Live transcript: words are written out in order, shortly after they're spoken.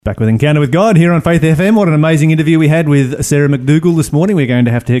Back with Encounter with God here on Faith FM. What an amazing interview we had with Sarah McDougall this morning. We're going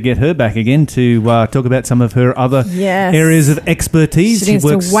to have to get her back again to talk about some of her other areas of expertise. She needs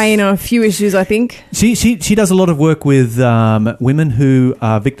to weigh in on a few issues, I think. She does a lot of work with women who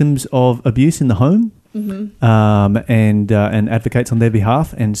are victims of abuse in the home. Mm-hmm. And advocates on their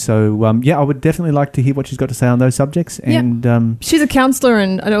behalf. And so, I would definitely like to hear what she's got to say on those subjects. And she's a counsellor,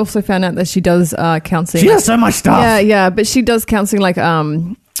 and I also found out that she does counselling. She does so much stuff. Yeah, but she does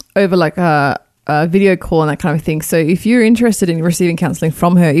counselling over a video call and that kind of thing. So if you're interested in receiving counselling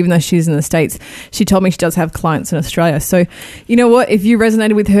from her, even though she's in the States, she told me she does have clients in Australia. So you know what? If you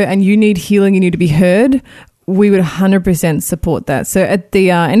resonated with her and you need healing, you need to be heard, we would 100% support that. So at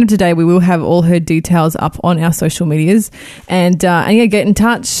the end of today, we will have all her details up on our social medias. And get in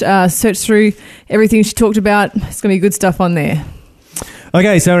touch, search through everything she talked about. It's going to be good stuff on there.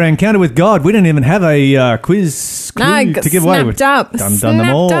 Okay, so our encounter with God, we didn't even have a quiz to give away. We've done them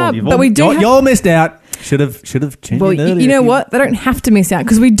all. You all missed out. Should have changed it earlier. You know what? They don't have to miss out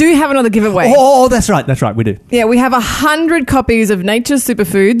because we do have another giveaway. Oh, that's right. We do. Yeah, we have 100 copies of Nature's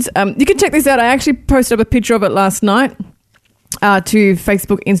Superfoods. You can check this out. I actually posted up a picture of it last night to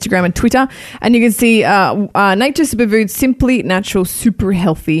Facebook, Instagram and Twitter. And you can see Nature's Superfoods, Simply Natural, Super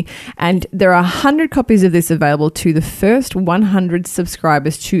Healthy. And there are 100 copies of this available to the first 100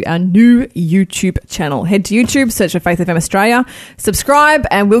 subscribers to our new YouTube channel. Head to YouTube, search for Faith FM Australia, subscribe,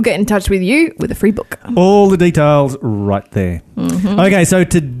 and we'll get in touch with you with a free book. All the details right there. Mm-hmm. Okay, so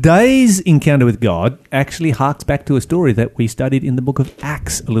today's Encounter with God actually harks back to a story that we studied in the book of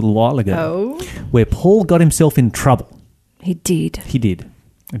Acts a little while ago, where Paul got himself in trouble. He did.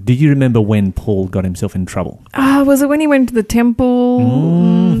 Do you remember when Paul got himself in trouble? Was it when he went to the temple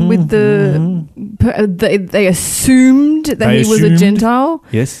with they assumed that he was a Gentile?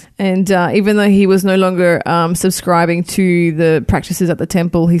 Yes. And even though he was no longer subscribing to the practices at the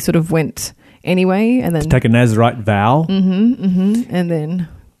temple, he sort of went anyway. And then to take a Nazirite vow. And then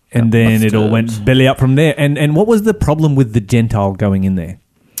it all went belly up from there. And what was the problem with the Gentile going in there?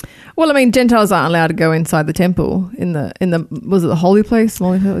 Well, I mean, Gentiles aren't allowed to go inside the temple in the was it the holy place?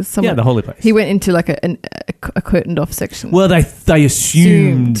 Yeah, the holy place. He went into like a curtained off section. Well, they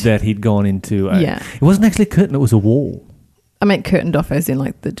assumed that he'd gone into it wasn't actually a curtain; it was a wall. I meant curtained off as in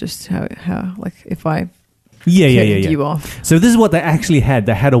like how like if I you off. So this is what they actually had.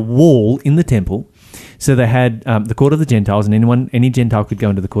 They had a wall in the temple. So they had the court of the Gentiles, and any Gentile could go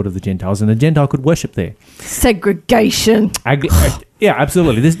into the court of the Gentiles, and a Gentile could worship there. Segregation. Yeah,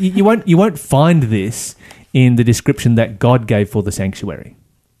 absolutely. You won't find this in the description that God gave for the sanctuary.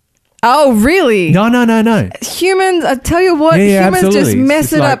 Oh, really? No. Humans, I tell you what, humans absolutely. Just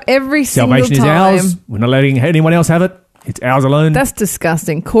mess it up every single time. Salvation is ours. We're not letting anyone else have it. It's ours alone. That's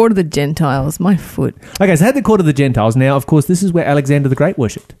disgusting. Court of the Gentiles, my foot. Okay, so I had the court of the Gentiles. Now, of course, this is where Alexander the Great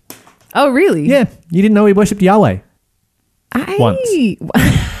worshipped. Oh, really? Yeah. You didn't know he worshipped Yahweh? Once.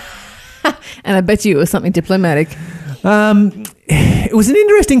 And I bet you it was something diplomatic. It was an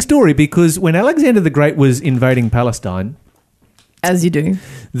interesting story because when Alexander the Great was invading Palestine... As you do.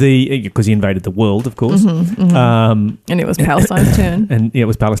 Because he invaded the world, of course. And it was Palestine's turn. And it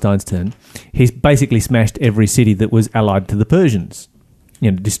was Palestine's turn. He basically smashed every city that was allied to the Persians.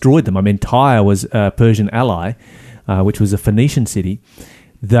 Destroyed them. I mean, Tyre was a Persian ally, which was a Phoenician city.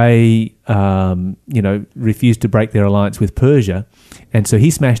 They, refused to break their alliance with Persia. And so he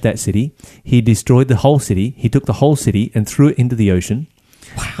smashed that city. He destroyed the whole city. He took the whole city and threw it into the ocean.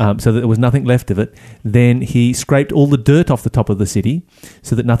 Wow. So that there was nothing left of it. Then he scraped all the dirt off the top of the city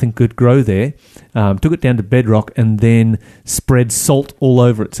so that nothing could grow there. Took it down to bedrock and then spread salt all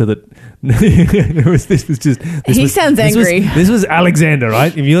over it so that He sounds angry. This was Alexander,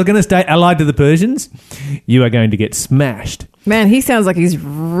 right? If you're going to stay allied to the Persians, you are going to get smashed. Man, he sounds like he's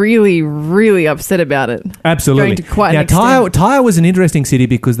really, really upset about it. Absolutely. Going to quite an extent. Tyre was an interesting city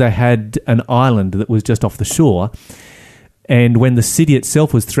because they had an island that was just off the shore. And when the city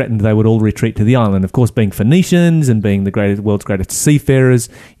itself was threatened, they would all retreat to the island. Of course, being Phoenicians and being the world's greatest seafarers,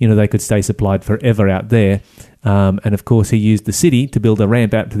 they could stay supplied forever out there. And of course, he used the city to build a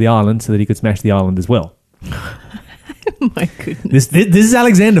ramp out to the island so that he could smash the island as well. My goodness. This is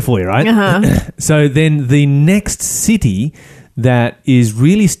Alexander for you, right? Uh-huh. So then the next city that is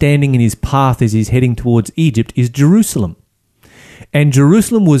really standing in his path as he's heading towards Egypt is Jerusalem. And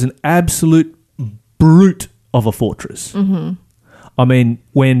Jerusalem was an absolute brute of a fortress. Mm-hmm. I mean,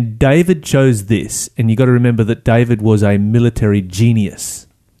 when David chose this, and you got to remember that David was a military genius.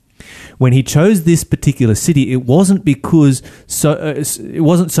 When he chose this particular city, it wasn't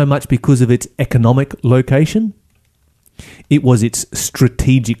so much because of its economic location. It was its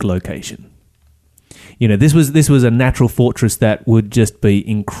strategic location. This was a natural fortress that would just be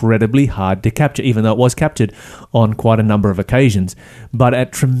incredibly hard to capture, even though it was captured on quite a number of occasions, but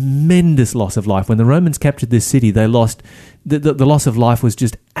at tremendous loss of life. When the Romans captured this city, they lost the loss of life was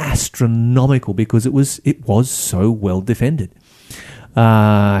just astronomical because it was so well defended.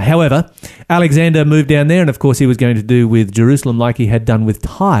 However, Alexander moved down there, and of course he was going to do with Jerusalem like he had done with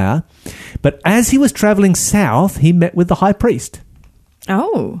Tyre. But as he was traveling south, he met with the high priest.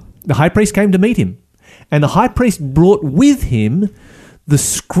 Oh. The high priest came to meet him, and the high priest brought with him the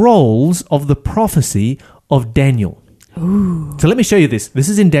scrolls of the prophecy of Daniel. Ooh. So let me show you this. This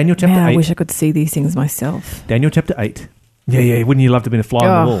is in Daniel chapter 8. I wish I could see these things myself. Daniel chapter 8. Yeah, wouldn't you love to have been a fly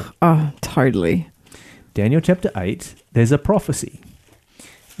on the wall? Oh, totally. Daniel chapter 8, there's a prophecy.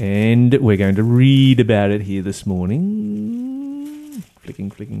 And we're going to read about it here this morning.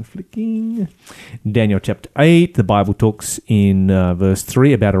 Flicking. Daniel chapter 8, the Bible talks in verse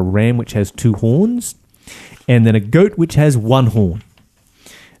 3 about a ram which has 2 horns, and then a goat which has 1 horn.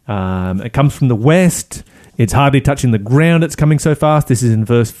 It comes from the west. It's hardly touching the ground. It's coming so fast. This is in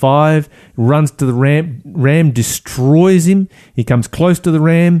verse 5. Runs to the ram. Ram destroys him. He comes close to the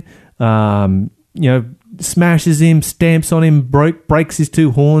ram. Smashes him, stamps on him, breaks his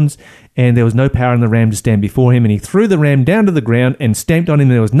 2 horns, and there was no power in the ram to stand before him, and he threw the ram down to the ground and stamped on him,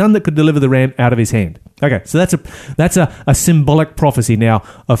 and there was none that could deliver the ram out of his hand. Okay, so that's a symbolic prophecy. Now,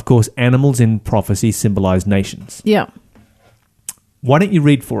 of course, animals in prophecy symbolize nations. Yeah. Why don't you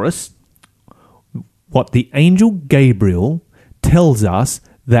read for us what the angel Gabriel tells us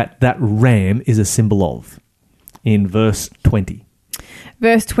that ram is a symbol of in verse 20.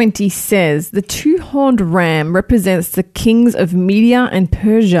 Verse 20 says, the 2-horned ram represents the kings of Media and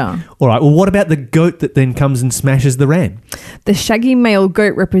Persia. All right, well, what about the goat that then comes and smashes the ram? The shaggy male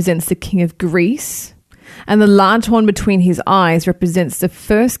goat represents the king of Greece, and the large horn between his eyes represents the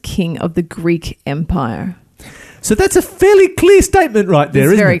first king of the Greek Empire. So that's a fairly clear statement right there,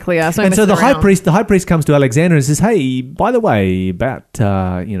 it's isn't very it? clear. And so the high priest comes to Alexander and says, hey, by the way, about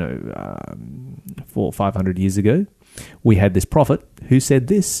 400 or 500 years ago, we had this prophet who said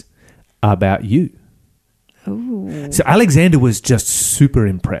this about you. Ooh. So Alexander was just super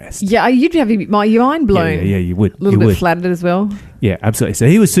impressed. Yeah, you'd have your mind blown. Yeah, you would. A little bit flattered as well. Yeah, absolutely. So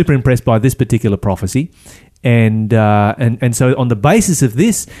he was super impressed by this particular prophecy. And so on the basis of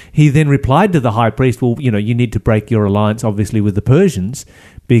this, he then replied to the high priest, well, you need to break your alliance, obviously, with the Persians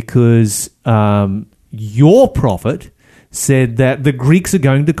because your prophet said that the Greeks are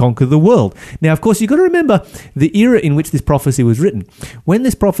going to conquer the world. Now, of course, you've got to remember the era in which this prophecy was written. When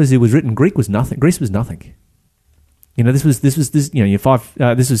this prophecy was written, Greece was nothing. This was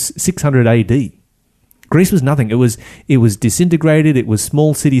 600 AD. Greece was nothing. It was disintegrated. It was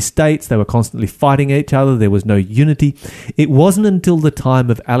small city states. They were constantly fighting each other. There was no unity. It wasn't until the time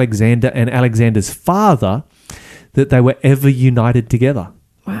of Alexander and Alexander's father that they were ever united together.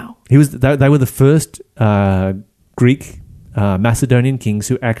 Wow. They were the first Greek Macedonian kings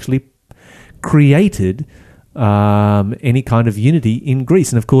who actually created any kind of unity in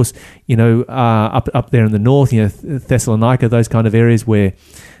Greece. And of course, up there in the north, Thessalonica, those kind of areas where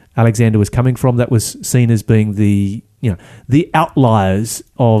Alexander was coming from, that was seen as being the outliers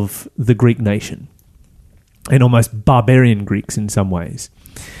of the Greek nation and almost barbarian Greeks in some ways.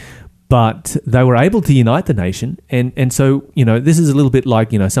 But they were able to unite the nation. And so, this is a little bit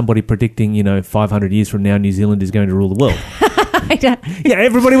like, somebody predicting, 500 years from now, New Zealand is going to rule the world. Yeah,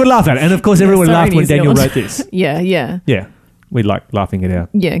 everybody would laugh at it. And of course, everyone laughed when Daniel wrote this. Yeah. Yeah, we like laughing at our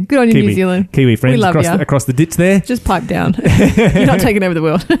good on you, New Zealand. Kiwi friends across the ditch there. Just pipe down. You're not taking over the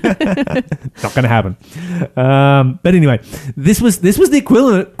world. Not going to happen. But anyway, this was the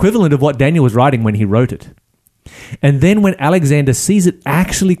equivalent of what Daniel was writing when he wrote it. And then when Alexander sees it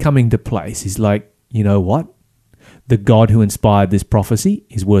actually coming to place, he's like, you know what? The God who inspired this prophecy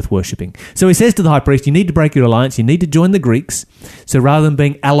is worth worshipping. So he says to the high priest, you need to break your alliance. You need to join the Greeks. So rather than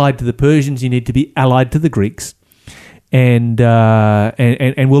being allied to the Persians, you need to be allied to the Greeks. And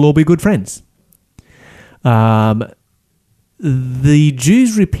we'll all be good friends. The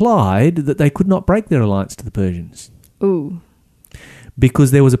Jews replied that they could not break their alliance to the Persians. Ooh.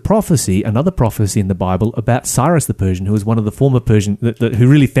 Because there was another prophecy in the Bible about Cyrus the Persian, who was one of the former Persian, who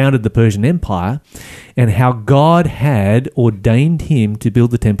really founded the Persian Empire, and how God had ordained him to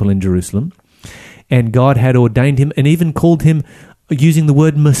build the temple in Jerusalem, and God had ordained him and even called him using the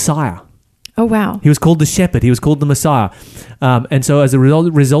word Messiah. Oh, wow. He was called the shepherd. He was called the Messiah. And so as a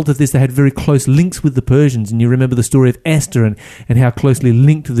result of this, they had very close links with the Persians. And you remember the story of Esther and how closely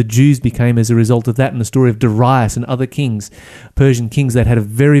linked the Jews became as a result of that, and the story of Darius and other kings, Persian kings that had a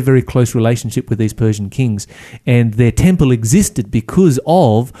very, very close relationship with these Persian kings. And their temple existed because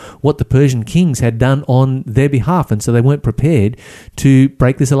of what the Persian kings had done on their behalf. And so they weren't prepared to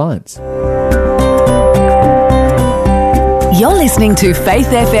break this alliance. You're listening to Faith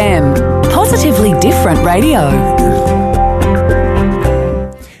FM, positively different radio.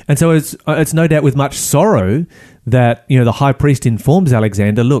 And so it's no doubt with much sorrow that, you know, the high priest informs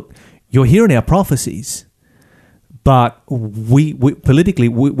Alexander, look, you're hearing our prophecies, but we politically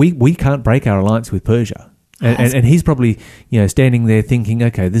can't break our alliance with Persia. And he's probably, you know, standing there thinking,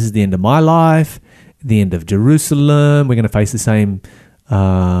 okay, this is the end of my life, the end of Jerusalem. We're going to face the same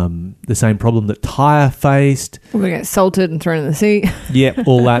problem that Tyre faced. We're going to get salted and thrown in the sea. Yeah,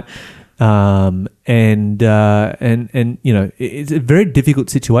 all that. And you know, it's a very difficult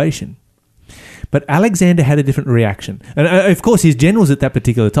situation. But Alexander had a different reaction. And of course, his generals at that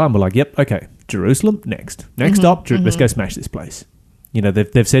particular time were like, yep, okay, Jerusalem, next stop, let's go smash this place. You know,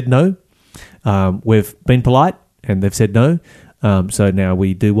 they've said no. We've been polite and they've said no. So now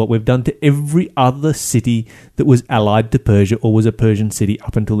we do what we've done to every other city that was allied to Persia or was a Persian city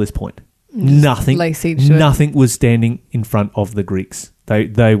up until this point. Nothing was standing in front of the Greeks.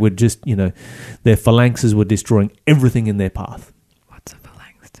 They were just, you know, their phalanxes were destroying everything in their path. What's a phalanx?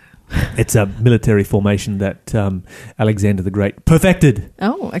 It's a military formation that Alexander the Great perfected.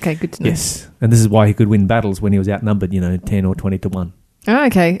 Oh, okay, good to know. Yes, and this is why he could win battles when he was outnumbered, 10 or 20 to 1. Oh,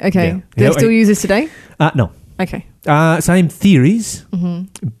 okay. Yeah. Do they still use this today? No. Okay. Same theories,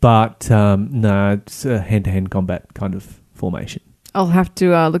 but no, it's a hand-to-hand combat kind of formation. I'll have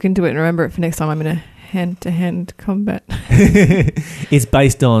to look into it and remember it for next time I'm in a hand-to-hand combat. It's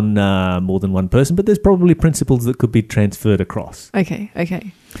based on more than one person, but there's probably principles that could be transferred across. Okay.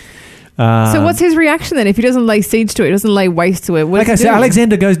 So what's his reaction then if he doesn't lay siege to it, doesn't lay waste to it? So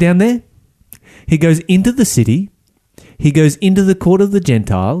Alexander goes down there. He goes into the city. He goes into the court of the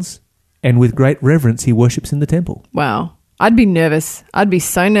Gentiles. And with great reverence, he worships in the temple. Wow. I'd be nervous. I'd be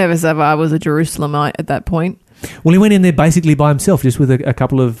so nervous if I was a Jerusalemite at that point. Well, he went in there basically by himself, just with a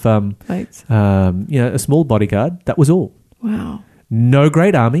couple of, a small bodyguard. That was all. Wow. No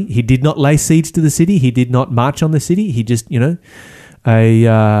great army. He did not lay siege to the city. He did not march on the city. He just,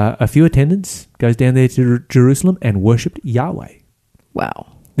 a few attendants, goes down there to Jerusalem and worshipped Yahweh.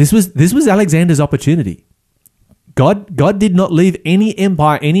 Wow. This was Alexander's opportunity. God did not leave any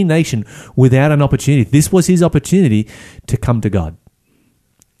empire, any nation without an opportunity. This was his opportunity to come to God.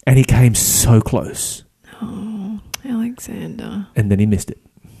 And he came so close. Oh, Alexander. And then he missed it.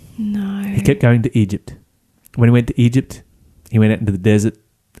 No. He kept going to Egypt. When he went to Egypt, he went out into the desert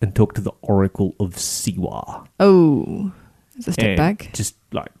and talked to the Oracle of Siwa. Oh, it's a step back. Just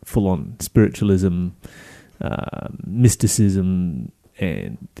like full-on spiritualism, mysticism,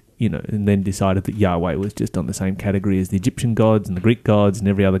 and then decided that Yahweh was just on the same category as the Egyptian gods and the Greek gods and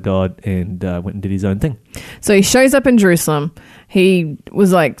every other god, and went and did his own thing. So he shows up in Jerusalem. He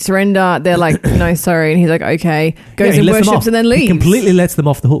was like, surrender. They're like, no, sorry. And he's like, okay. Goes and worships and then leaves. He completely lets them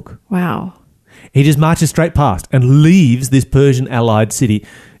off the hook. Wow. He just marches straight past and leaves this Persian allied city,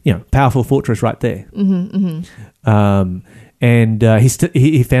 powerful fortress right there. And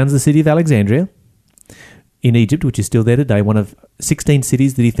he founds the city of Alexandria in Egypt, which is still there today, one of 16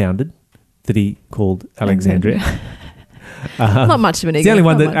 cities that he founded, that he called Alexandria. Not much of an ego. It's the only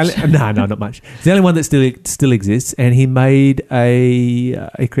one not much. It's the only one that still exists, and he made he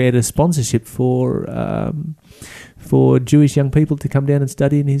created a sponsorship for Jewish young people to come down and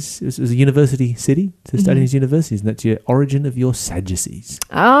study in it was a university city to study in his universities, and that's your origin of your Sadducees.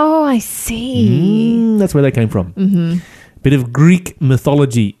 Oh, I see. That's where they came from. Mm-hmm. Bit of Greek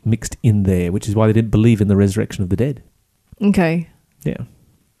mythology mixed in there, which is why they didn't believe in the resurrection of the dead. Okay. Yeah.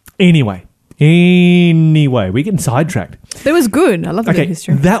 Anyway, we're getting sidetracked. That was good. I love the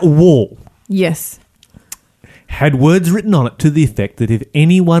history. That wall. Yes. Had words written on it to the effect that if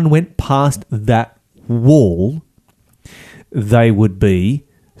anyone went past that wall, they would be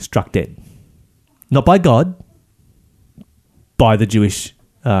struck dead. Not by God, by the Jewish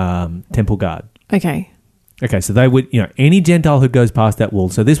temple guard. Okay, so they would, any Gentile who goes past that wall.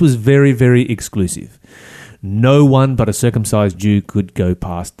 So this was very, very exclusive. No one but a circumcised Jew could go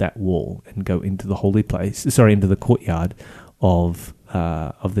past that wall and go into the holy place, into the courtyard of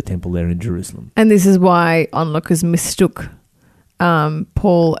the temple there in Jerusalem. And this is why onlookers mistook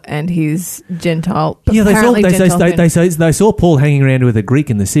Paul and his Gentile. Yeah, apparently Gentile friend. they saw Paul hanging around with a Greek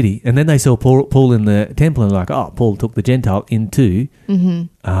in the city, and then they saw Paul in the temple, and like, oh, Paul took the Gentile into.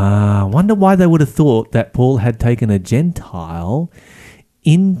 I wonder why they would have thought that Paul had taken a Gentile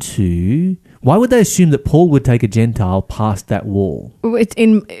into. Why would they assume that Paul would take a Gentile past that wall?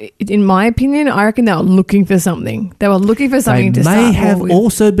 In my opinion, I reckon they were looking for something. They were looking for something to start They may have with.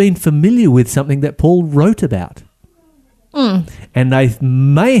 also been familiar with something that Paul wrote about. And they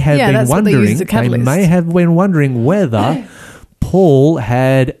may have been wondering. They may have been wondering whether Paul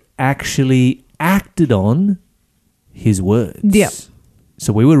had actually acted on his words. Yep.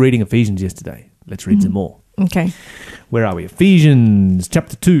 So we were reading Ephesians yesterday. Let's read some more. Okay. Where are we? Ephesians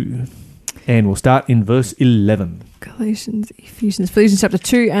chapter 2. And we'll start in verse 11. Ephesians chapter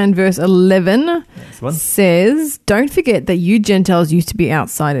 2 and verse 11 says, "Don't forget that you Gentiles used to be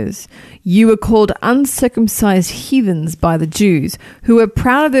outsiders. You were called uncircumcised heathens by the Jews, who were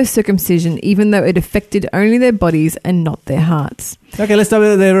proud of their circumcision, even though it affected only their bodies and not their hearts." Okay, let's stop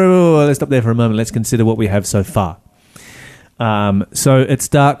there. Let's stop there for a moment. Let's consider what we have so far. So it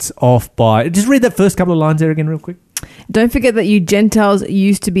starts off by... Just read that first couple of lines there again real quick. Don't forget that you Gentiles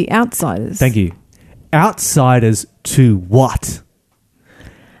used to be outsiders. Thank you. Outsiders to what?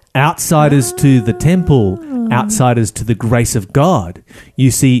 Outsiders to the temple. Outsiders to the grace of God.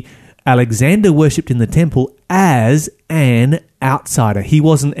 You see, Alexander worshipped in the temple as an outsider. He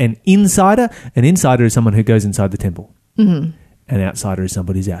wasn't an insider. An insider is someone who goes inside the temple. An outsider is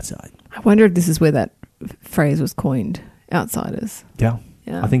somebody who's outside. I wonder if this is where that phrase was coined, outsiders. Yeah.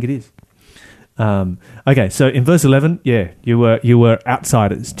 Yeah. I think it is. Okay, so in verse 11, you were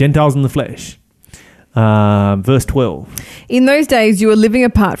outsiders, Gentiles in the flesh. Verse 12. In those days, you were living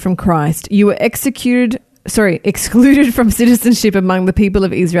apart from Christ. You were excluded from citizenship among the people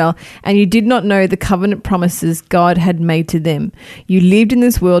of Israel, and you did not know the covenant promises God had made to them. You lived in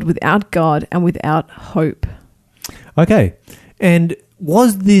this world without God and without hope. Okay, and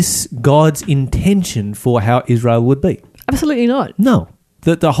was this God's intention for how Israel would be? Absolutely not. No.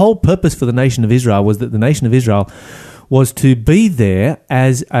 The whole purpose for the nation of Israel was that the nation of Israel was to be there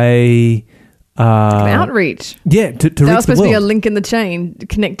as an outreach. Yeah, to reach the world. That was supposed to be a link in the chain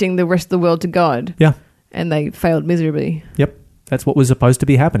connecting the rest of the world to God. Yeah. And they failed miserably. Yep. That's what was supposed to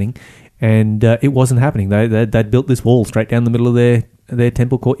be happening. And it wasn't happening. They'd built this wall straight down the middle of their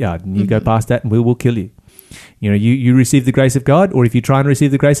temple courtyard. And you go past that and we will kill you. You know, you receive the grace of God, or if you try and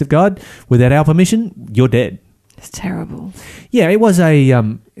receive the grace of God without our permission, you're dead. It's terrible. Yeah, it was a...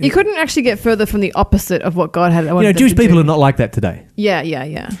 you couldn't actually get further from the opposite of what God had wanted Jewish people are not like that today. Yeah.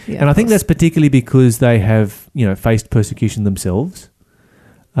 And I think that's particularly because they have, faced persecution themselves.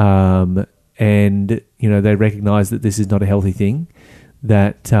 And, they recognise that this is not a healthy thing.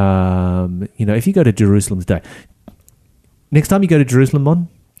 That, if you go to Jerusalem today... Next time you go to Jerusalem,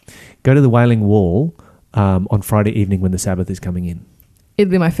 go to the Wailing Wall on Friday evening when the Sabbath is coming in. It'll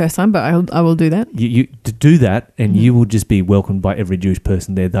be my first time, but I will do that. You to do that, and you will just be welcomed by every Jewish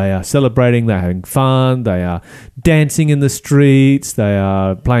person there. They are celebrating, they're having fun, they are dancing in the streets, they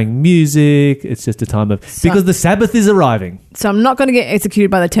are playing music. It's just a time of... because the Sabbath is arriving. So I'm not going to get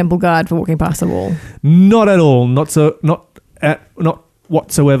executed by the temple guard for walking past the wall. Not at all. Not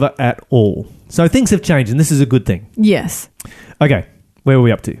whatsoever at all. So things have changed, and this is a good thing. Yes. Okay, where are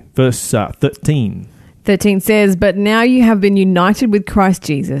we up to? Verse 13. 13 says, "But now you have been united with Christ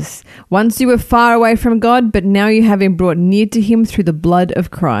Jesus. Once you were far away from God, but now you have been brought near to him through the blood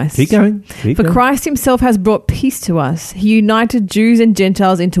of Christ." Keep going. For Christ himself has brought peace to us. He united Jews and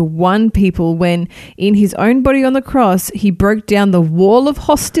Gentiles into one people when, in his own body on the cross, he broke down the wall of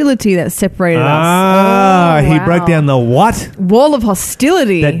hostility that separated us. He broke down the what? Wall of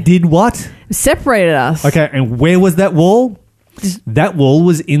hostility. That did what? Separated us. Okay, and where was that wall? That wall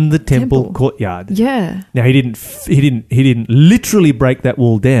was in the temple courtyard. Yeah. Now he didn't literally break that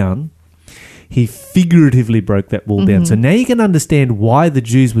wall down. He figuratively broke that wall down. So now you can understand why the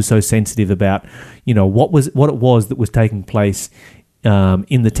Jews were so sensitive about, what it was that was taking place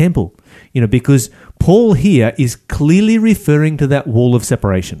in the temple. Because Paul here is clearly referring to that wall of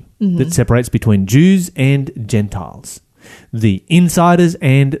separation that separates between Jews and Gentiles, the insiders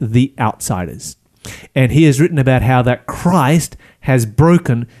and the outsiders. And he has written about how that Christ has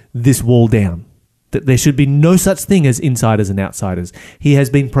broken this wall down, that there should be no such thing as insiders and outsiders. He has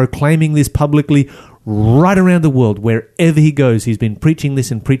been proclaiming this publicly right around the world. Wherever he goes, he's been preaching this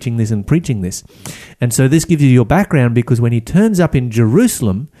and preaching this and preaching this. And so this gives you your background, because when he turns up in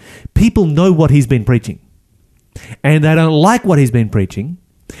Jerusalem, people know what he's been preaching. And they don't like what he's been preaching.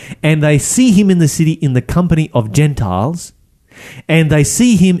 And they see him in the city in the company of Gentiles. And they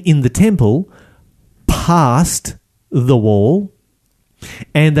see him in the temple past the wall,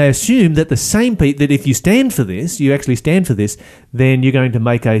 And they assume that the same people, that if you stand for this, you actually stand for this, then you're going to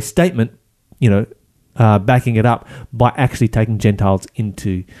make a statement, backing it up by actually taking Gentiles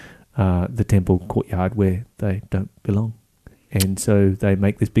into the temple courtyard where they don't belong. And so they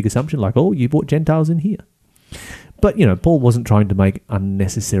make this big assumption like, oh, you brought Gentiles in here. But, Paul wasn't trying to make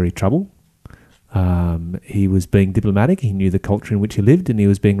unnecessary trouble. He was being diplomatic. He knew the culture in which he lived, and he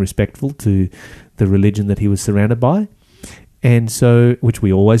was being respectful to the religion that he was surrounded by. And so, which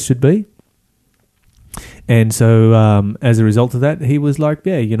we always should be. And so, as a result of that, he was like,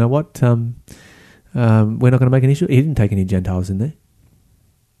 yeah, you know what? We're not going to make an issue. He didn't take any Gentiles in there.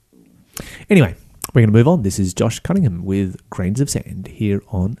 Anyway, we're going to move on. This is Josh Cunningham with Grains of Sand here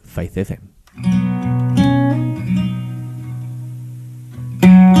on Faith FM.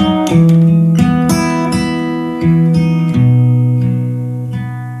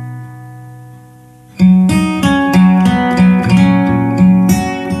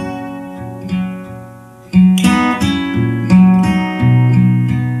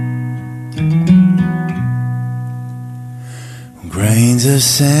 Grains of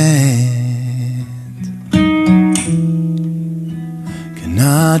sand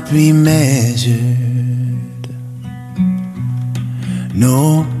cannot be measured,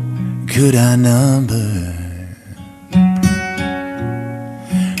 nor could I number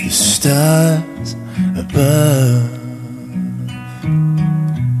the stars above.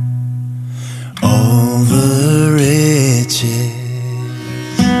 All the riches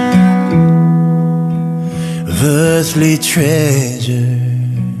of earthly treasure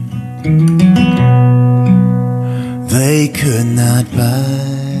they could not buy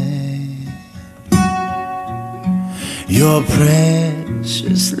your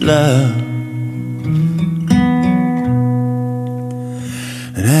precious love.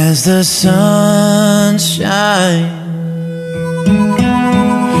 And as the sun shines,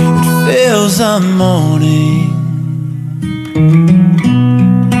 it fills the morning,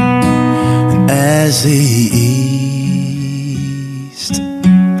 and as the east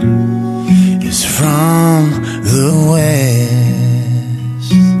is from the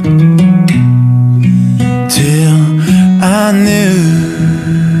west, till I knew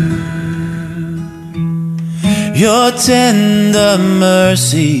your tender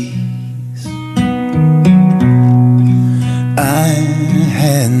mercies, I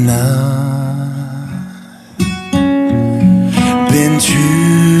had not been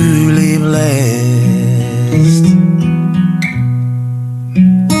truly blessed.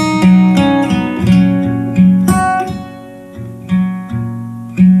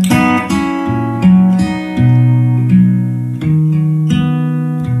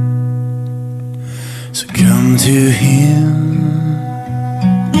 So come to Him,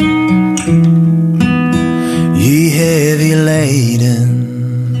 ye heavy laden,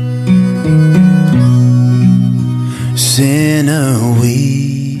 sinner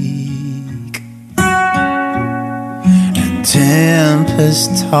weak and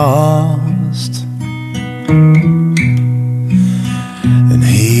tempest tossed, and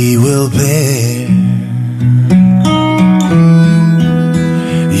He will bear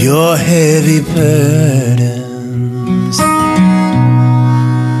your heavy burdens.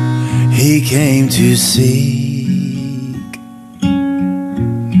 He came to seek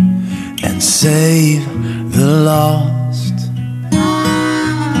and save the lost.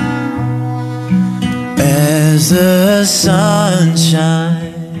 As the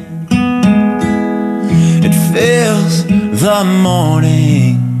sunshine, it fills the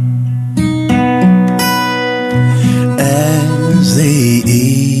morning, as the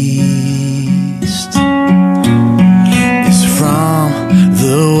east is from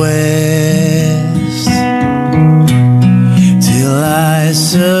the west, till I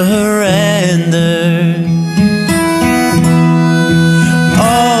surrender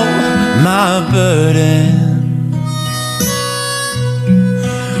all my burdens.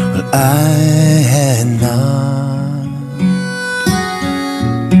 Well, I had not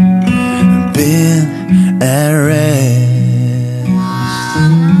been at rest.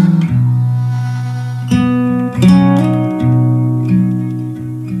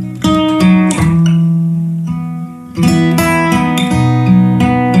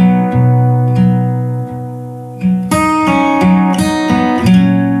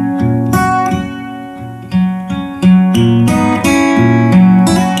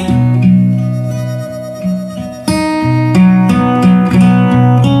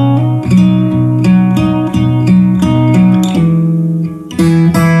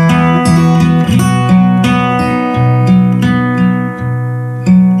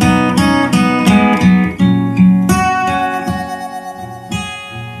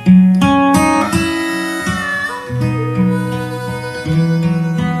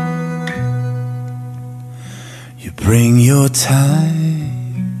 Bring your tithe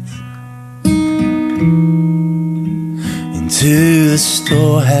into the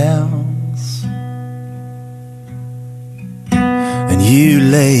storehouse, and you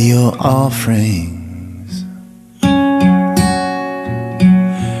lay your offerings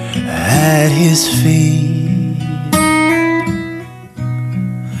at his feet.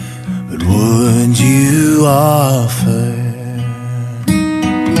 But would you offer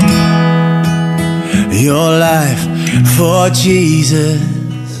your life for Jesus?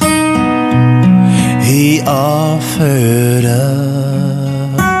 He offered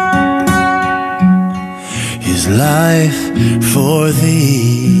up his life for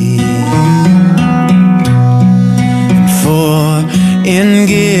thee, and for in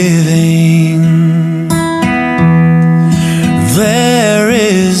giving there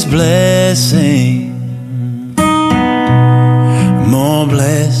is blessing, more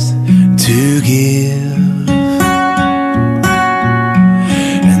blessed to give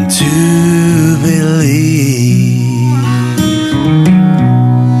and to believe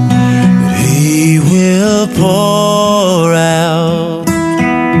that he will pour out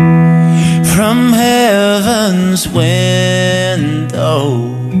from heaven's window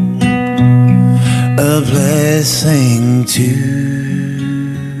a blessing too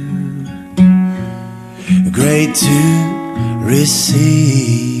great to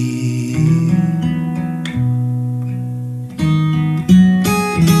receive.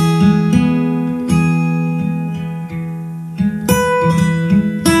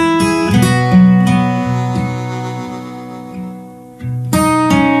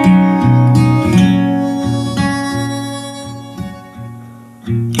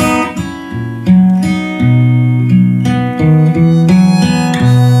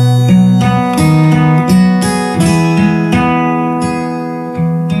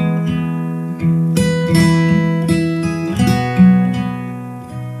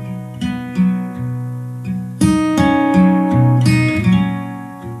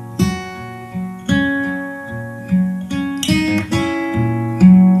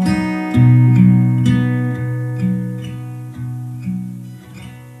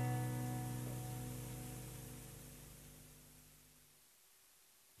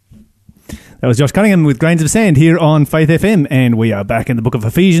 That was Josh Cunningham with Grains of Sand here on Faith FM, and we are back in the book of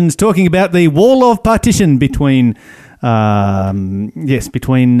Ephesians talking about the wall of partition between Jews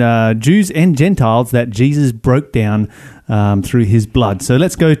and Gentiles that Jesus broke down through his blood. So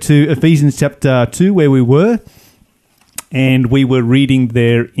let's go to Ephesians chapter 2 where we were, and we were reading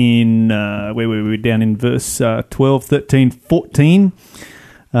there in, where were we, down in verse 12, 13, 14,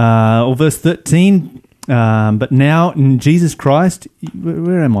 or verse 13, but now in Jesus Christ,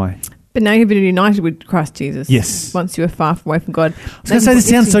 where am I? But now you've been united with Christ Jesus. Yes. Once you were far away from God. I was going to say, this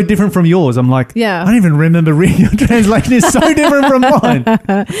sounds so different from yours. I'm like, yeah. I don't even remember reading your translation. It's so different from mine.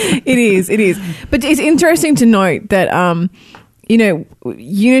 It is. But it's interesting to note that,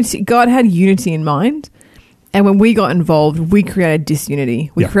 unity. God had unity in mind. And when we got involved, we created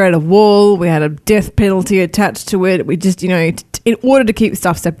disunity. We created a wall. We had a death penalty attached to it. We just, in order to keep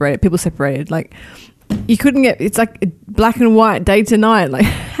stuff separated, people separated. Like, you couldn't get, it's like black and white, day to night. Like,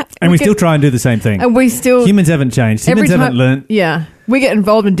 and we still try and do the same thing. And we still... Humans haven't changed. Humans haven't learned. Yeah. We get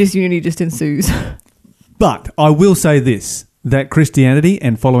involved in disunity, just ensues. But I will say this, that Christianity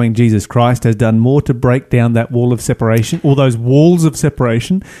and following Jesus Christ has done more to break down that wall of separation, or those walls of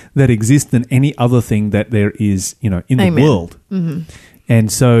separation that exist, than any other thing that there is, in Amen. the world. Mm-hmm.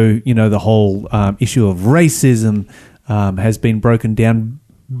 And so, the whole issue of racism has been broken down,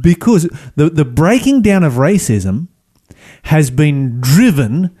 because the breaking down of racism has been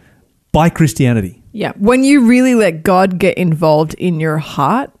driven by Christianity. Yeah, when you really let God get involved in your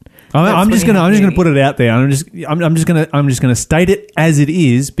heart. I'm just gonna put it out there. I'm just gonna state it as it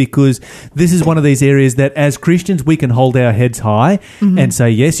is, because this is one of these areas that as Christians we can hold our heads high and say,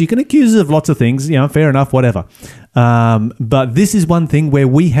 yes, you can accuse us of lots of things, fair enough, whatever. But this is one thing where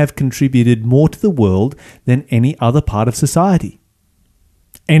we have contributed more to the world than any other part of society.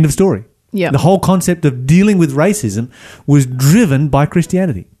 End of story. Yeah. The whole concept of dealing with racism was driven by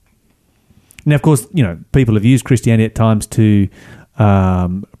Christianity. Now, of course, people have used Christianity at times to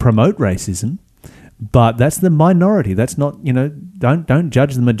promote racism, but that's the minority. That's not, don't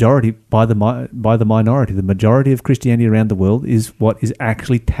judge the majority by the minority. The majority of Christianity around the world is what is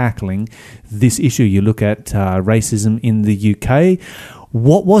actually tackling this issue. You look at racism in the UK.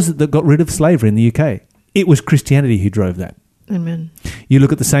 What was it that got rid of slavery in the UK? It was Christianity who drove that. Amen. You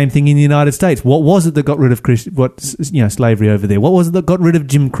look at the same thing in the United States. What was it that got rid of slavery over there? What was it that got rid of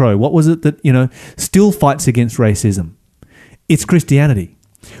Jim Crow? What was it that still fights against racism? It's Christianity.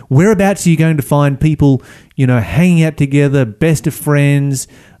 Whereabouts are you going to find people, hanging out together, best of friends,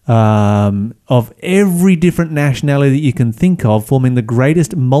 of every different nationality that you can think of, forming the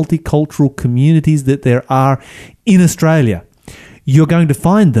greatest multicultural communities that there are in Australia? You're going to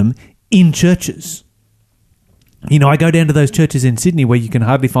find them in churches. I go down to those churches in Sydney where you can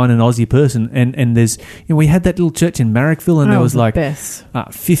hardly find an Aussie person, and there's, we had that little church in Marrickville, and there was like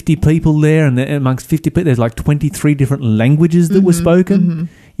 50 people there, and amongst 50 people, there's like 23 different languages that were spoken,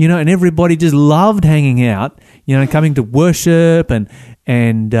 and everybody just loved hanging out, coming to worship, and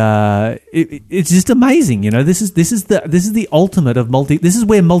it's just amazing. This is the ultimate of this is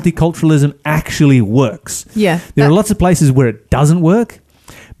where multiculturalism actually works. Yeah, there are lots of places where it doesn't work,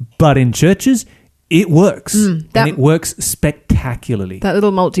 but in churches, it works, and it works spectacularly. That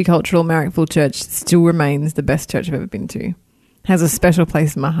little multicultural Marrickville church still remains the best church I've ever been to. Has a special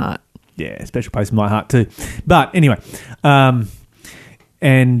place in my heart. Yeah, a special place in my heart too. But anyway, and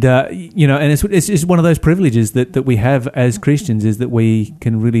it's just one of those privileges that we have as Christians, is that we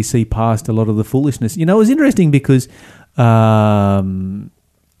can really see past a lot of the foolishness. It was interesting because Sarah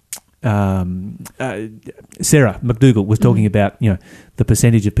McDougall was talking about, the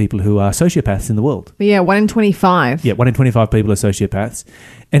percentage of people who are sociopaths in the world. Yeah, 1 in 25. Yeah, 1 in 25 people are sociopaths.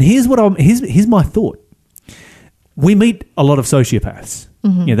 And here's my thought. We meet a lot of sociopaths.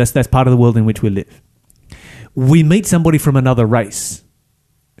 That's part of the world in which we live. We meet somebody from another race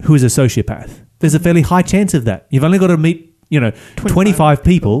who is a sociopath. There's a fairly high chance of that. You've only got to meet, 25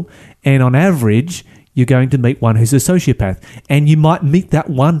 people, and on average, you're going to meet one who's a sociopath. And you might meet that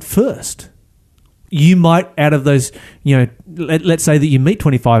one first. You might, out of those, let's say that you meet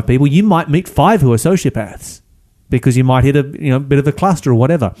 25 people, you might meet 5 who are sociopaths, because you might hit a bit of a cluster or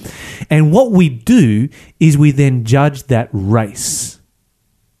whatever. And what we do is we then judge that race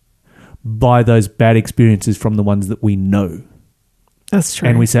by those bad experiences from the ones that we know. That's true.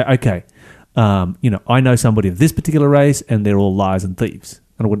 And we say, okay, I know somebody of this particular race, and they're all liars and thieves,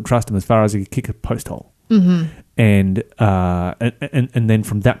 and I wouldn't trust them as far as I could kick a post hole. And then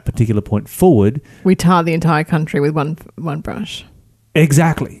from that particular point forward, we tar the entire country with one brush.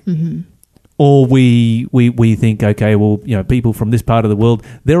 Exactly. Or we think, okay, well, people from this part of the world,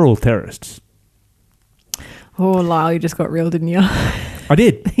 they're all terrorists. Oh, Lyle, you just got real, didn't you? I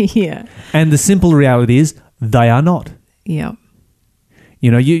did. Yeah. And the simple reality is they are not. Yeah.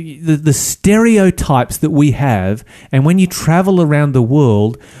 The stereotypes that we have, and when you travel around the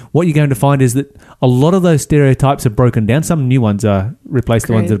world, what you're going to find is that a lot of those stereotypes are broken down. Some new ones are replace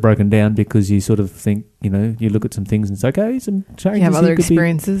the ones that are broken down, because you sort of think, you look at some things and it's okay, some changes. You have other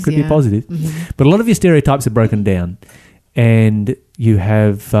experiences. Could be positive. But a lot of your stereotypes are broken down, and you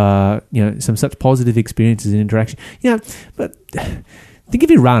have, some such positive experiences and interaction. But think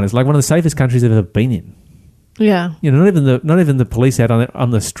of Iran as like one of the safest countries I've ever been in. Yeah. Not even the police out on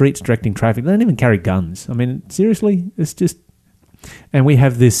the streets directing traffic. They don't even carry guns. I mean, seriously, it's just. And we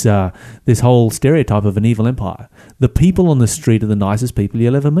have this whole stereotype of an evil empire. The people on the street are the nicest people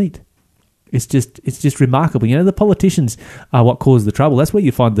you'll ever meet. It's just remarkable. The politicians are what cause the trouble. That's where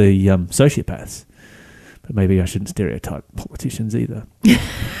you find the sociopaths. But maybe I shouldn't stereotype politicians either.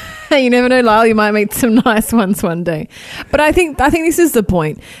 You never know, Lyle. You might meet some nice ones one day. But I think this is the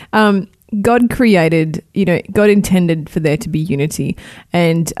point. God created, God intended for there to be unity.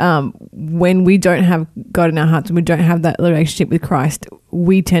 And when we don't have God in our hearts and we don't have that relationship with Christ,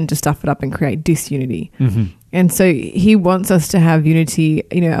 we tend to stuff it up and create disunity. And so he wants us to have unity,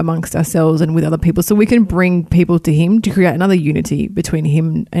 amongst ourselves and with other people, so we can bring people to him to create another unity between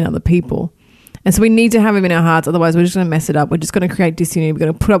him and other people. And so we need to have him in our hearts. Otherwise, we're just going to mess it up. We're just going to create disunity. We're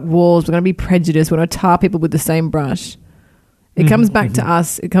going to put up walls. We're going to be prejudiced. We're going to tar people with the same brush. It comes back to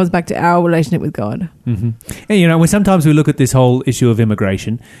us. It comes back to our relationship with God. And, when sometimes we look at this whole issue of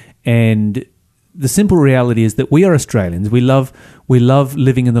immigration, and the simple reality is that we are Australians. We love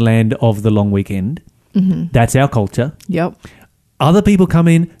living in the land of the long weekend. That's our culture. Yep. Other people come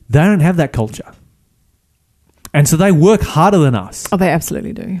in, they don't have that culture. And so they work harder than us. Oh, they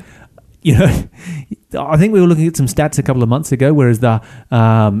absolutely do. I think we were looking at some stats a couple of months ago, whereas the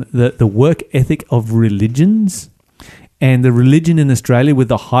work ethic of religions, and the religion in Australia with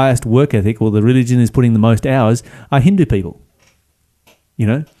the highest work ethic, or the religion is putting the most hours, are Hindu people.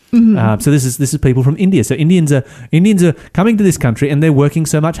 So this is people from India. So Indians are coming to this country, and they're working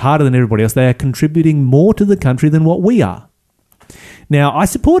so much harder than everybody else. They are contributing more to the country than what we are. Now, I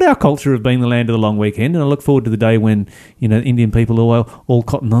support our culture of being the land of the long weekend, and I look forward to the day when, Indian people are all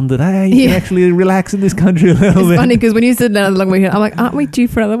cotton on that, hey, you can actually relax in this country a little bit. It's funny because when you said the long weekend, I'm like, aren't we due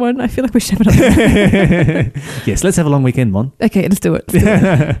for another one? I feel like we should have another one. Yes, let's have a long weekend, Mon. Okay, let's do it.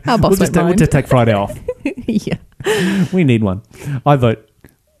 Our boss we'll just take Friday off. Yeah. We need one. I vote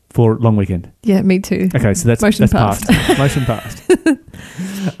for long weekend? Yeah, me too. Okay, so that's Motion passed. Motion passed.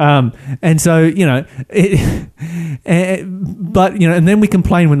 And so, but and then we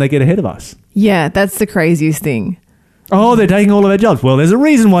complain when they get ahead of us. Yeah, that's the craziest thing. Oh, they're taking all of our jobs. Well, there's a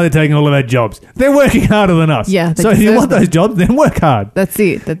reason why they're taking all of our jobs. They're working harder than us. Yeah, they so if you deserve want those jobs, then work hard. That's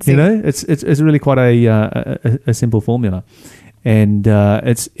it. It's really quite a simple formula, and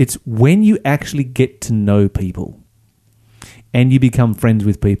it's when you actually get to know people, and you become friends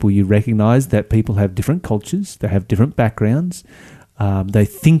with people, you recognise that people have different cultures, they have different backgrounds, they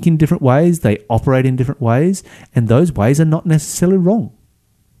think in different ways, they operate in different ways, and those ways are not necessarily wrong.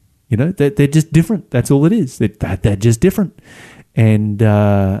 They're just different. That's all it is. They're just different, and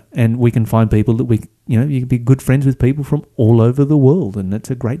we can find people that you can be good friends with people from all over the world, and that's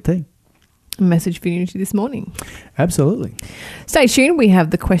a great thing. A message for unity this morning. Absolutely. Stay tuned. We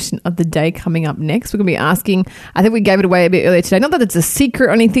have the question of the day coming up next. We're going to be asking, I think we gave it away a bit earlier today, not that it's a secret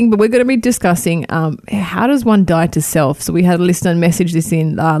or anything, but we're going to be discussing how does one die to self? So we had a listener message this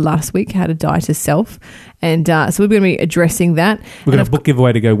in last week, how to die to self. And so we're going to be addressing that. We're going to have a book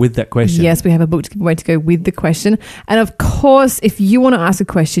giveaway to go with that question. Yes, we have a book giveaway to go with the question. And of course, if you want to ask a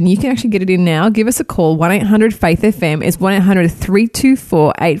question, you can actually get it in now. Give us a call, 1-800-FAITH-FM. It's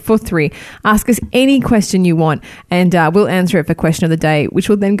 1-800-324-843. Ask us any question you want, and we'll answer it for question of the day, which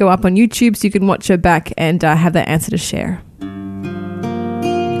will then go up on YouTube so you can watch it back and have that answer to share.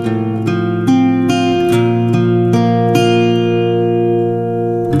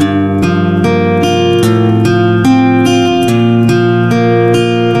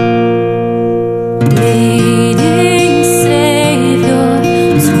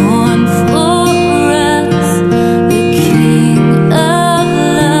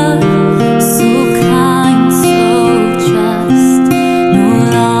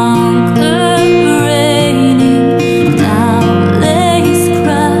 Down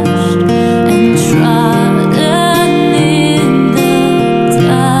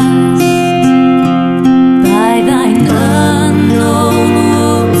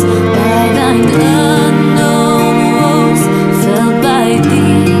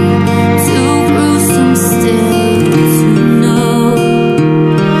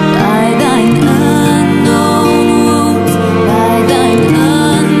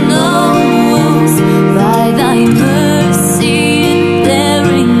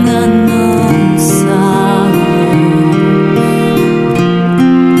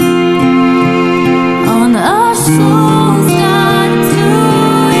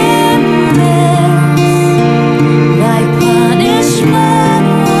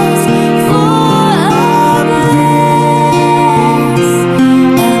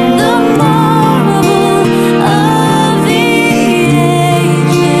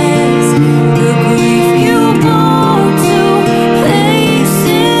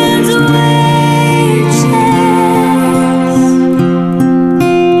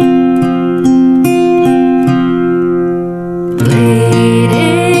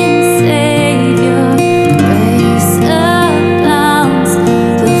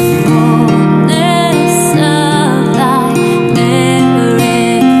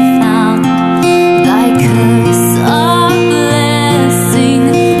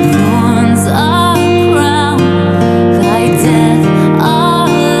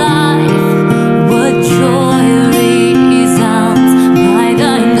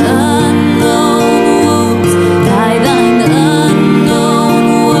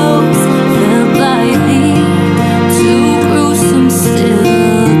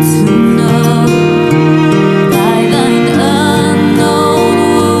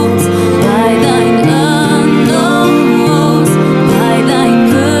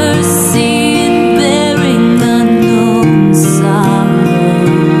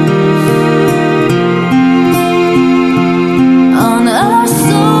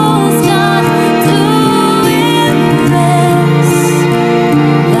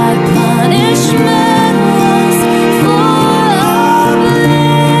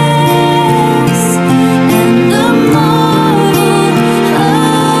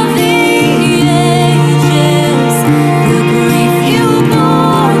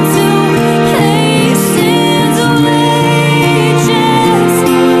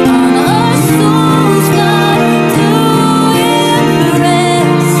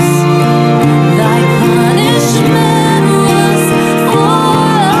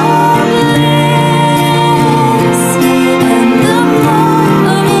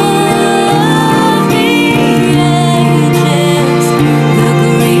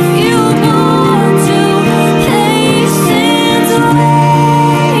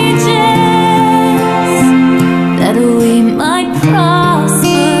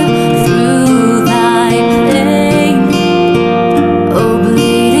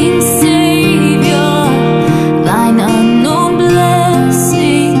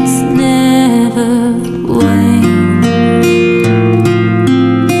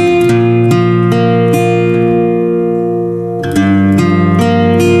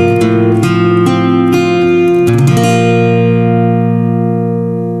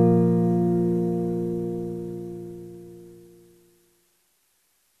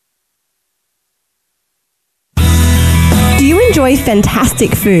enjoy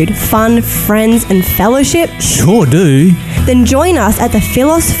fantastic food, fun, friends, and fellowship? Sure do. Then join us at the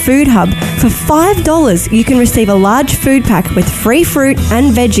Philos Food Hub. For $5, you can receive a large food pack with free fruit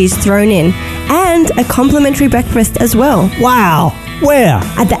and veggies thrown in, and a complimentary breakfast as well. Wow. Where?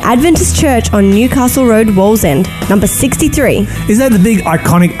 At the Adventist Church on Newcastle Road, Wallsend, number 63. Is that the big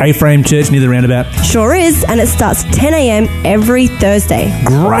iconic A-frame church near the roundabout? Sure is, and it starts 10 a.m. every Thursday.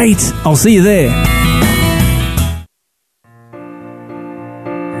 Great. I'll see you there.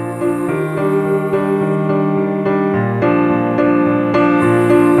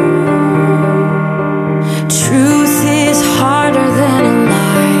 Truth is harder than a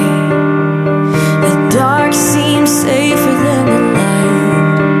lie. The dark seems safer than the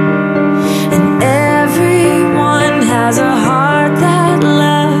light. And everyone has a heart that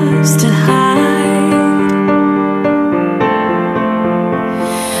loves to hide.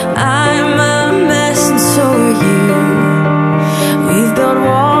 I'm a mess and so are you. We've built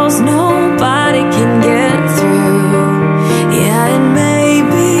walls nobody can get through. Yeah, it may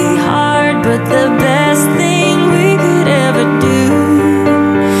be hard, but the best thing we could ever do,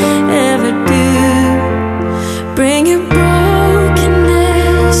 bring your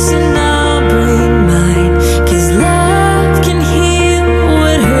brokenness and I'll bring mine, 'cause love can heal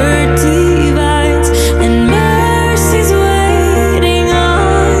what hurt divides, and mercy's waiting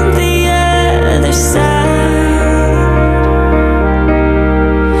on the other side.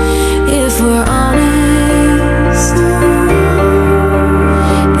 If we're honest,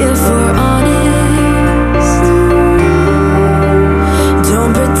 if we're honest,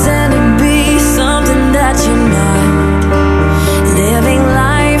 don't pretend to be something that you're not. Living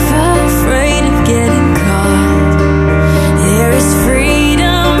life afraid of getting caught. There is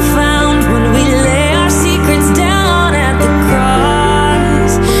freedom found when we lay our secrets down at the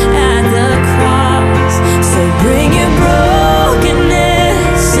cross, at the cross. So bring your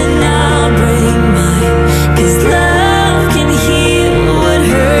brokenness and I'll bring mine, 'cause love can heal what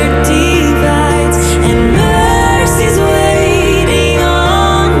hurt divides, and mercy's waiting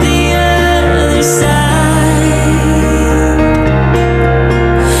on the other side.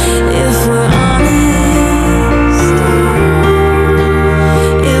 If we're honest,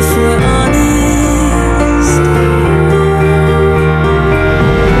 if we're honest,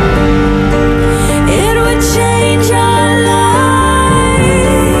 it would change our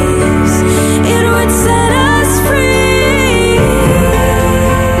lives. It would set us free.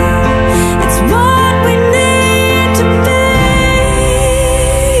 It's what we need to be.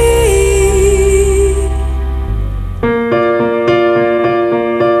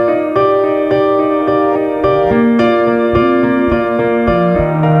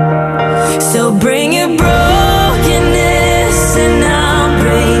 So bring your brokenness and I'll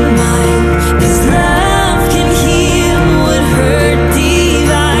bring mine, 'cause love can heal what hurt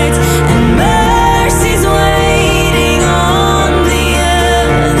divides, and mercy's waiting on the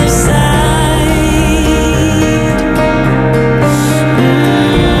other side.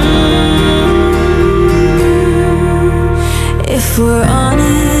 If we're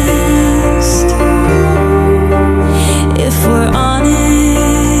honest, if we're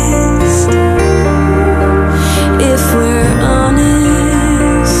honest, if we're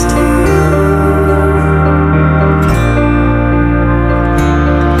honest.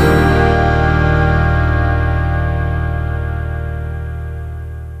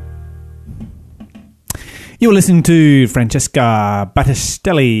 You're listening to Francesca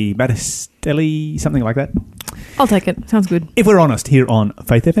Battistelli, something like that. I'll take it. Sounds good. If we're honest, here on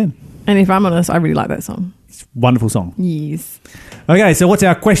Faith FM. And if I'm honest, I really like that song. It's a wonderful song. Yes. Okay, so what's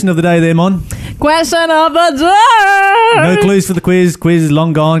our question of the day there, Mon? Question of the day. No clues for the quiz. Quiz is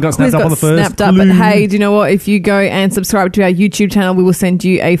long gone. Got snapped Quiz up on the first. snapped up, but hey, do you know what? If you go and subscribe to our YouTube channel, we will send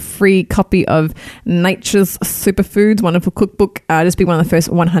you a free copy of Nature's Superfoods wonderful cookbook. Just be one of the first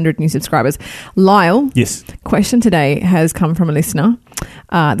 100 new subscribers. Lyle, Yes. question today has come from a listener.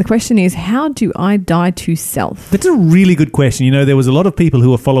 The question is, how do I die to self? That's a really good question. You know, there was a lot of people who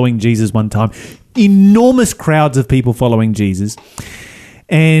were following Jesus one time. Enormous crowds of people following Jesus.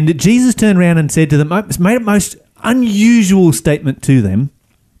 And Jesus turned around and said to them, made a most unusual statement to them.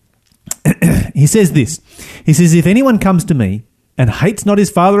 He says this. He says, if anyone comes to me and hates not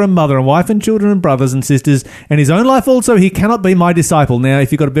his father and mother and wife and children and brothers and sisters and his own life also, he cannot be my disciple. Now, if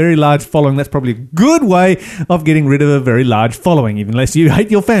you've got a very large following, that's probably a good way of getting rid of a very large following. Even unless you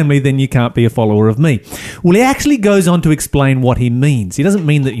hate your family, then you can't be a follower of me. Well, he actually goes on to explain what he means. He doesn't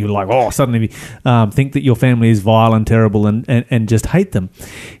mean that you suddenly think that your family is vile and terrible and just hate them.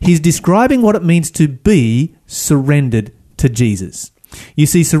 He's describing what it means to be surrendered to Jesus. You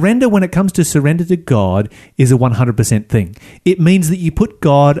see, surrender, when it comes to surrender to God, is a 100% thing. It means that you put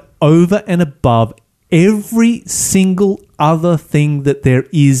God over and above every single other thing that there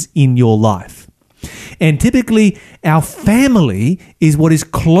is in your life. And typically, our family is what is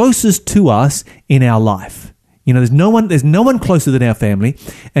closest to us in our life. You know, there's no one closer than our family.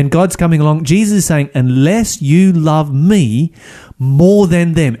 And God's coming along. Jesus is saying, unless you love me more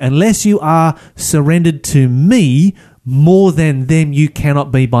than them, unless you are surrendered to me more than them, you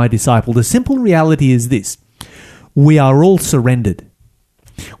cannot be my disciple. The simple reality is this: we are all surrendered.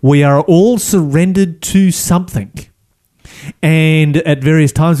 We are all surrendered to something. And at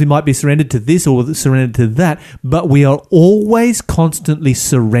various times we might be surrendered to this or surrendered to that, but we are always constantly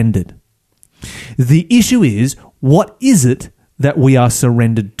surrendered. The issue is, what is it that we are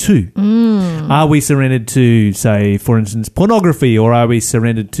surrendered to? Are we surrendered to, say, for instance, pornography, or are we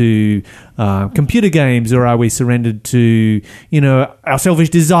surrendered to computer games, or are we surrendered to, you know, our selfish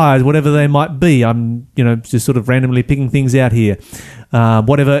desires, whatever they might be? I'm, you know, just sort of randomly picking things out here.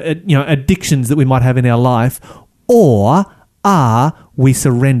 Whatever, you know, addictions that we might have in our life, or are we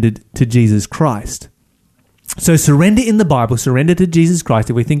surrendered to Jesus Christ? So surrender in the Bible, surrender to Jesus Christ.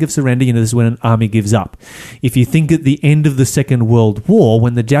 If we think of surrender, you know, this is when an army gives up. If you think at the end of the Second World War,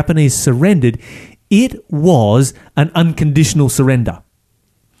 when the Japanese surrendered, it was an unconditional surrender.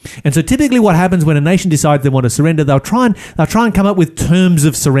 And so typically what happens when a nation decides they want to surrender, they'll try and come up with terms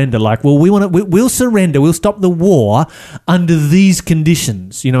of surrender, like, well, we'll surrender, we'll stop the war under these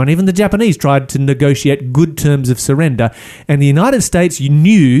conditions, you know. And even the Japanese tried to negotiate good terms of surrender. And the United States, you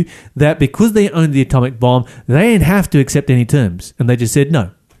knew that because they owned the atomic bomb, they didn't have to accept any terms. And they just said, no,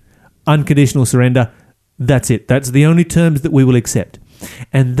 unconditional surrender, that's it. That's the only terms that we will accept.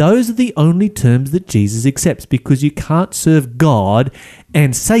 And those are the only terms that Jesus accepts, because you can't serve God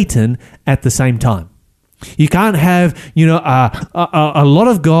and Satan at the same time. You can't have, you know, a lot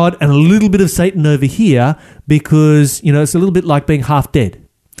of God and a little bit of Satan over here, because, you know, it's a little bit like being half dead.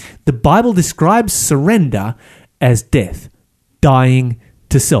 The Bible describes surrender as death, dying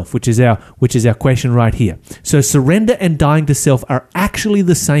to self, which is our question right here. So surrender and dying to self are actually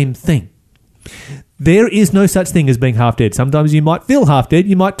the same thing. There is no such thing as being half dead. Sometimes you might feel half dead.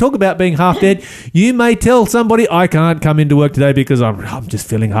 You might talk about being half dead. You may tell somebody, I can't come into work today because I'm just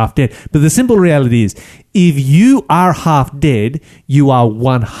feeling half dead. But the simple reality is, if you are half dead, you are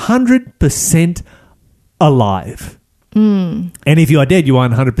 100% alive. And if you are dead, you are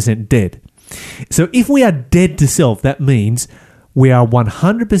 100% dead. So if we are dead to self, that means we are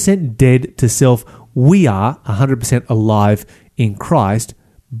 100% dead to self. We are 100% alive in Christ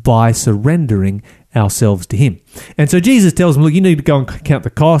by surrendering ourselves to him. And so Jesus tells them, look, you need to go and count the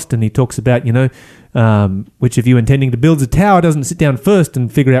cost. And he talks about, you know, which of you intending to build a tower doesn't sit down first and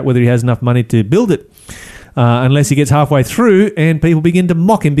figure out whether he has enough money to build it, unless he gets halfway through and people begin to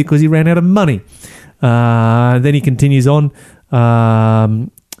mock him because he ran out of money. Then he continues on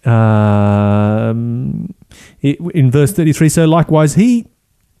in verse 33, so likewise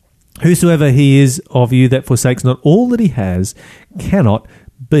whosoever he is of you that forsakes not all that he has cannot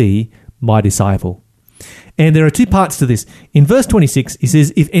be my disciple. And there are two parts to this. In verse 26, he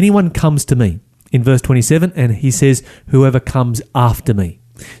says, if anyone comes to me. In verse 27, and he says, whoever comes after me.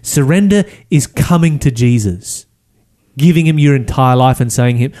 Surrender is coming to Jesus, giving him your entire life and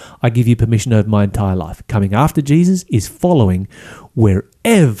saying him, I give you permission over my entire life. Coming after Jesus is following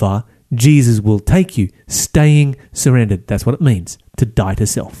wherever Jesus will take you, staying surrendered. That's what it means to die to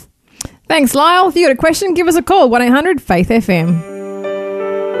self. Thanks, Lyle. If you got a question, give us a call, 1-800-FAITH-FM.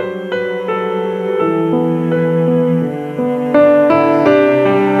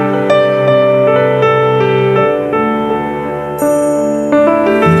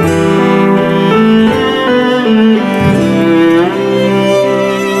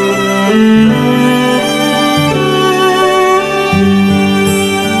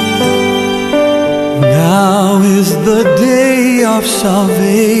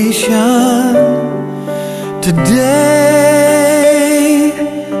 Salvation today,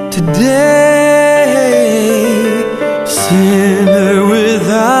 sinner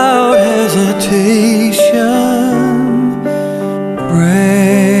without hesitation,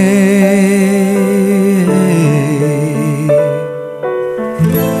 pray.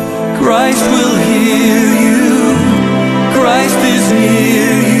 Christ will hear you, Christ is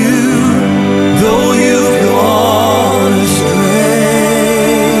near you, though you've gone astray.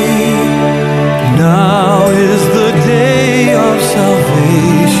 Now is the day of salvation.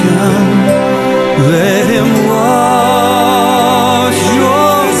 Let him wash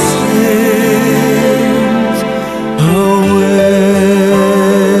your sins away.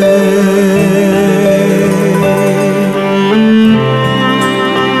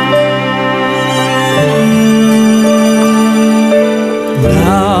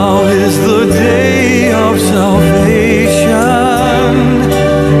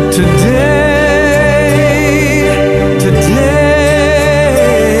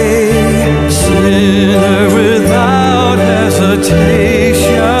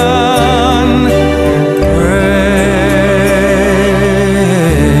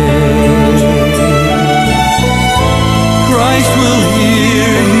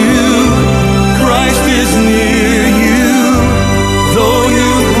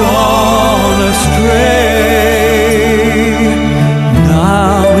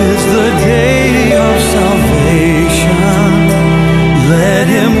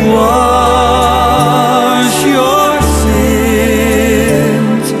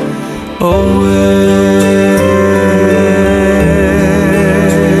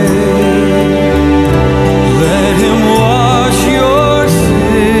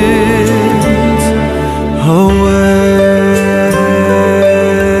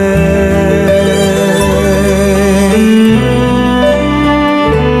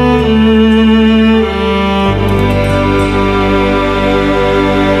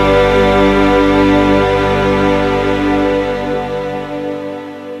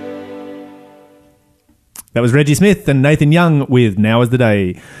 That was Reggie Smith and Nathan Young with Now Is the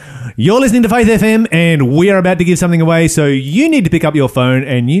Day. You're listening to Faith FM, and we are about to give something away, so you need to pick up your phone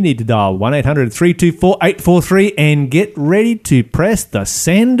and you need to dial 1-800-324-843 and get ready to press the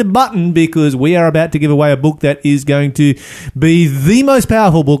send button, because we are about to give away a book that is going to be the most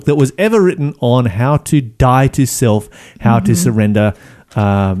powerful book that was ever written on how to die to self, how to surrender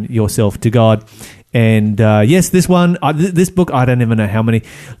yourself to God. And yes, this one, this book, I don't even know how many.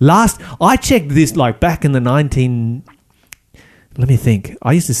 I checked this like back in the let me think.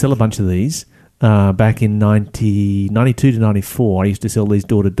 I used to sell a bunch of these back in 92 to 94. I used to sell these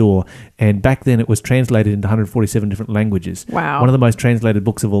door to door. And back then it was translated into 147 different languages. Wow. One of the most translated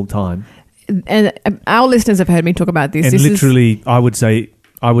books of all time. And our listeners have heard me talk about this. And This literally, I would say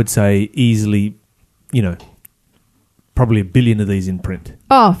easily, probably 1 billion of these in print.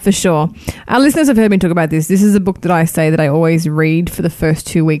 Oh, for sure. Our listeners have heard me talk about this. This is a book that I say that I always read for the first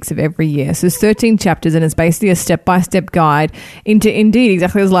 2 weeks of every year. So there's 13 chapters, and it's basically a step-by-step guide into, indeed,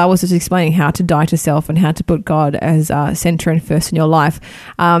 exactly as Lyle was just explaining, how to die to self and how to put God as center and first in your life.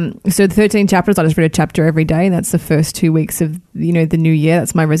 So the 13 chapters, I just read a chapter every day. That's the first 2 weeks of the new year.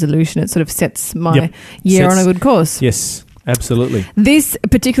 That's my resolution. It sort of sets my year on a good course. Yes. Absolutely. This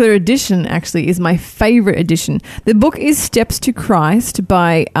particular edition actually is my favorite edition. The book is Steps to Christ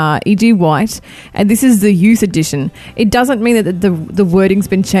by E.G. White, and this is the youth edition. It doesn't mean that the wording's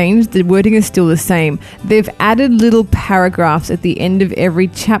been changed. The wording is still the same. They've added little paragraphs at the end of every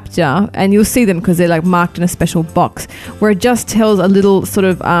chapter, and you'll see them because they're like marked in a special box, where it just tells a little sort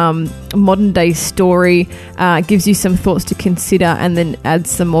of modern day story, gives you some thoughts to consider, and then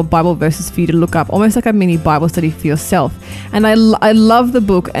adds some more Bible verses for you to look up, almost like a mini Bible study for yourself. And I love the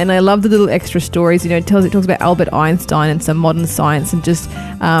book, and I love the little extra stories. It talks about Albert Einstein and some modern science, and just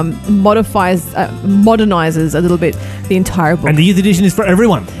modernizes a little bit the entire book. And the youth edition is for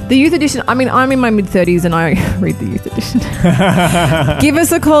everyone. The youth edition, I mean, I'm in my mid-30s and I read the youth edition. Give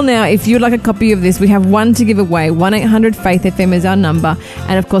us a call now if you'd like a copy of this. We have one to give away. 1-800-FAITH-FM is our number.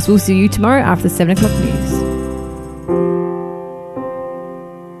 And of course, we'll see you tomorrow after the 7 o'clock news.